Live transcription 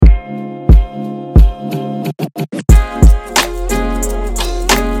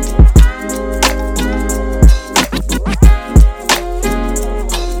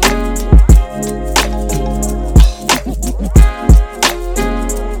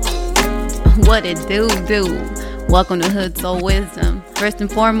What it do? Welcome to HoodSoul Wisdom. First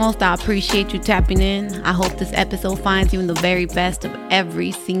and foremost, I appreciate you tapping in. I hope this episode finds you in the very best of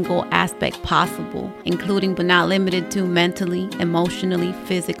every single aspect possible, including but not limited to mentally, emotionally,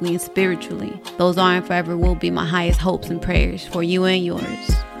 physically, and spiritually. Those are and forever will be my highest hopes and prayers for you and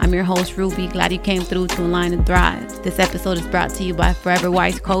yours. I'm your host, Ruby. Glad you came through to Align and Thrive. This episode is brought to you by Forever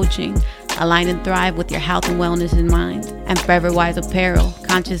Wise Coaching. Align and thrive with your health and wellness in mind. And Forever Wise Apparel,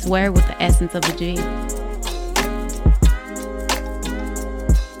 conscious wear with the essence of a G.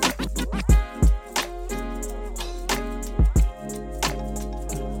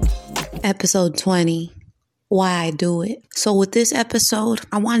 Episode 20, Why I Do It. So with this episode,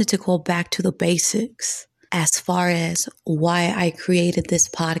 I wanted to go back to the basics as far as why I created this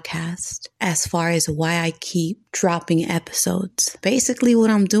podcast, as far as why I keep dropping episodes. Basically, what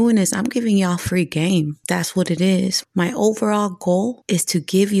I'm doing is I'm giving y'all free game. That's what it is. My overall goal is to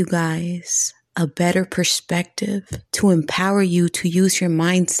give you guys a better perspective, to empower you to use your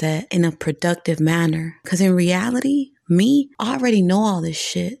mindset in a productive manner. Because in reality, I already know all this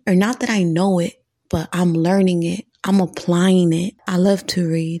shit. Or not that I know it, but I'm learning it. I'm applying it. I love to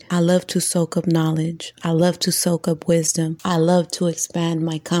read. I love to soak up knowledge. I love to soak up wisdom. I love to expand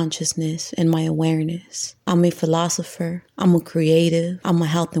my consciousness and my awareness. I'm a philosopher. I'm a creative. I'm a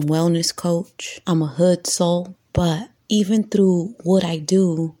health and wellness coach. I'm a hood soul. But even through what I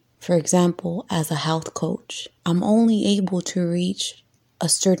do, for example, as a health coach, I'm only able to reach a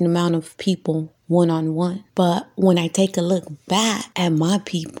certain amount of people one-on-one. But when I take a look back at my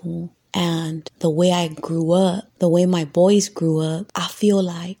people and the way I grew up, the way my boys grew up, I feel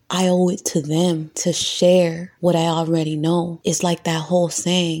like I owe it to them to share what I already know. It's like that whole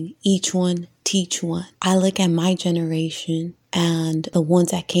saying, each one, teach one. I look at my generation and the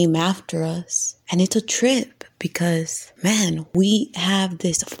ones that came after us, and it's a trip because, man, we have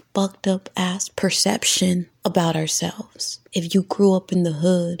this fucked up ass perception about ourselves. If you grew up in the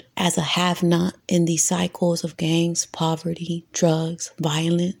hood as a have-not in these cycles of gangs, poverty, drugs,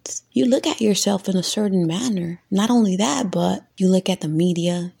 violence, you look at yourself in a certain manner. Not only that, but you look at the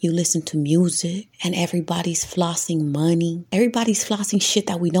media, you listen to music, and everybody's flossing money. Everybody's flossing shit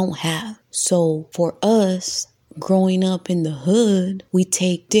that we don't have. So for us, growing up in the hood, we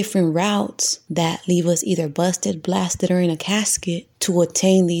take different routes that leave us either busted, blasted, or in a casket to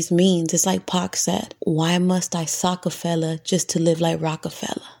attain these means. It's like Pac said, why must I sock a fella just to live like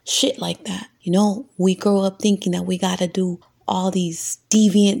Rockefeller? Shit like that. You know, we grow up thinking that we gotta do all these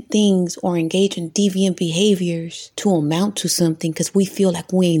deviant things or engage in deviant behaviors to amount to something because we feel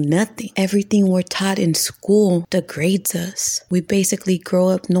like we ain't nothing. Everything we're taught in school degrades us. We basically grow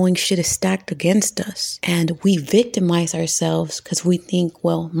up knowing shit is stacked against us, and we victimize ourselves because we think,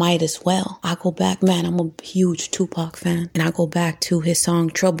 well, might as well. I go back, man, I'm a huge Tupac fan, and I go back to his song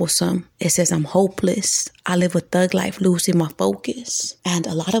Troublesome. It says, I'm hopeless. I live a thug life, losing my focus. And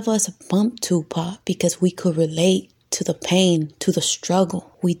a lot of us bump Tupac because we could relate to the pain, to the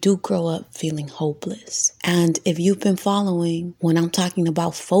struggle. We do grow up feeling hopeless. And if you've been following, when I'm talking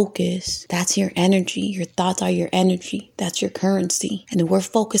about focus, that's your energy. Your thoughts are your energy. That's your currency. And if we're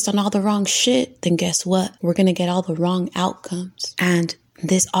focused on all the wrong shit, then guess what? We're going to get all the wrong outcomes. And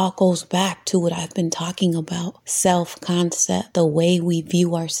this all goes back to what I've been talking about, self-concept, the way we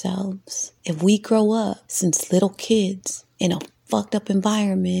view ourselves. If we grow up since little kids in a fucked up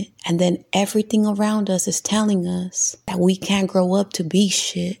environment, and then everything around us is telling us that we can't grow up to be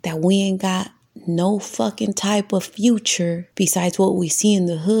shit, that we ain't got no fucking type of future besides what we see in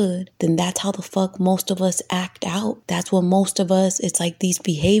the hood, then that's how the fuck most of us act out. That's what most of us, it's like these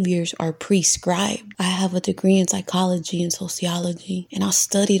behaviors are prescribed. I have a degree in psychology and sociology, and I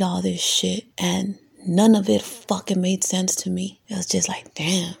studied all this shit, and none of it fucking made sense to me. It was just like,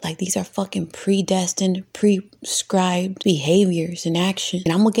 damn, like these are fucking predestined, prescribed behaviors and action.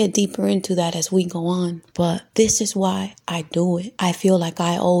 And I'm gonna get deeper into that as we go on. But this is why I do it. I feel like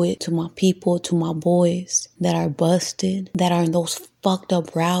I owe it to my people, to my boys that are busted, that are in those fucked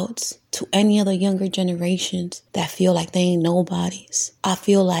up routes, to any other younger generations that feel like they ain't nobodies. I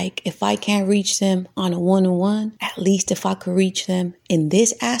feel like if I can't reach them on a one-on-one, at least if I could reach them in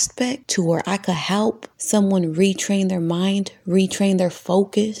this aspect to where I could help someone retrain their mind, retrain their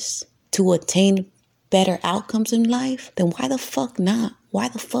focus to attain better outcomes in life, then why the fuck not? Why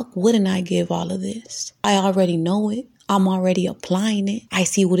the fuck wouldn't I give all of this? I already know it. I'm already applying it. I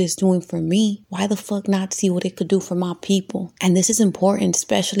see what it's doing for me. Why the fuck not see what it could do for my people? And this is important,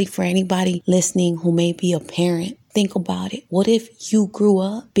 especially for anybody listening who may be a parent Think about it. What if you grew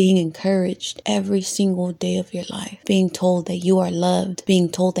up being encouraged every single day of your life, being told that you are loved, being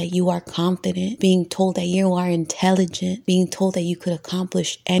told that you are confident, being told that you are intelligent, being told that you could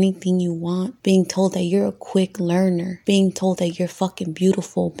accomplish anything you want, being told that you're a quick learner, being told that you're fucking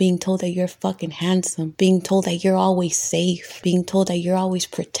beautiful, being told that you're fucking handsome, being told that you're always safe, being told that you're always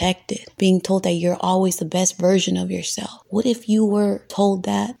protected, being told that you're always the best version of yourself. What if you were told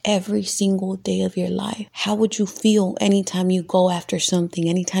that every single day of your life? How would you feel anytime you go after something,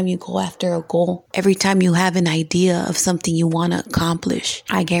 anytime you go after a goal, every time you have an idea of something you want to accomplish?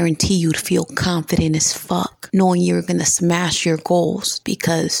 I guarantee you'd feel confident as fuck, knowing you're going to smash your goals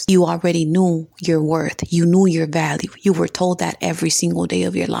because you already knew your worth. You knew your value. You were told that every single day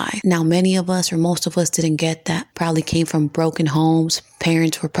of your life. Now, many of us or most of us didn't get that. Probably came from broken homes.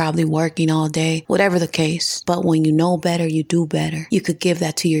 Parents were probably working all day, whatever the case. But when you know better, you do better. You could give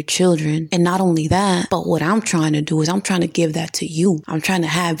that to your children. And not only that, but what I'm trying to do is I'm trying to give that to you. I'm trying to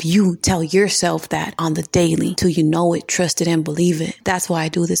have you tell yourself that on the daily till you know it, trust it, and believe it. That's why I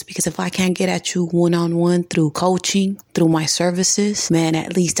do this, because if I can't get at you one-on-one through coaching, through my services, man,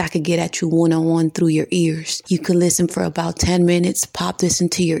 at least I could get at you one-on-one through your ears. You could listen for about 10 minutes, pop this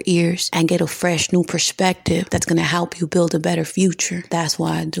into your ears, and get a fresh new perspective that's going to help you build a better future. That's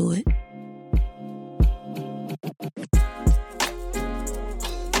why I do it.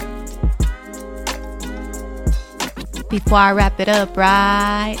 Before I wrap it up,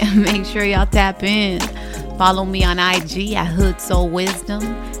 right? Make sure y'all tap in. Follow me on IG at HoodSoul Wisdom,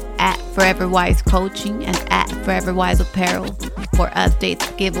 at Forever Wise Coaching, and at Forever Wise Apparel for updates,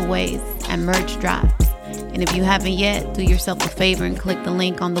 giveaways, and merch drops. And if you haven't yet, do yourself a favor and click the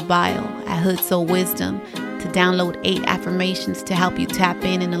link on the bio at HoodSoul Wisdom to download 8 affirmations to help you tap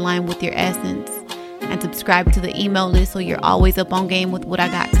in and align with your essence. And subscribe to the email list so you're always up on game with what I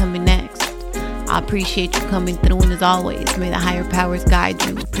got coming next. I appreciate you coming through, and as always, may the higher powers guide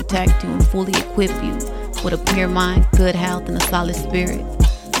you, protect you, and fully equip you with a pure mind, good health, and a solid spirit.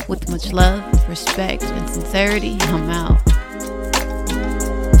 With much love, respect, and sincerity, I'm out.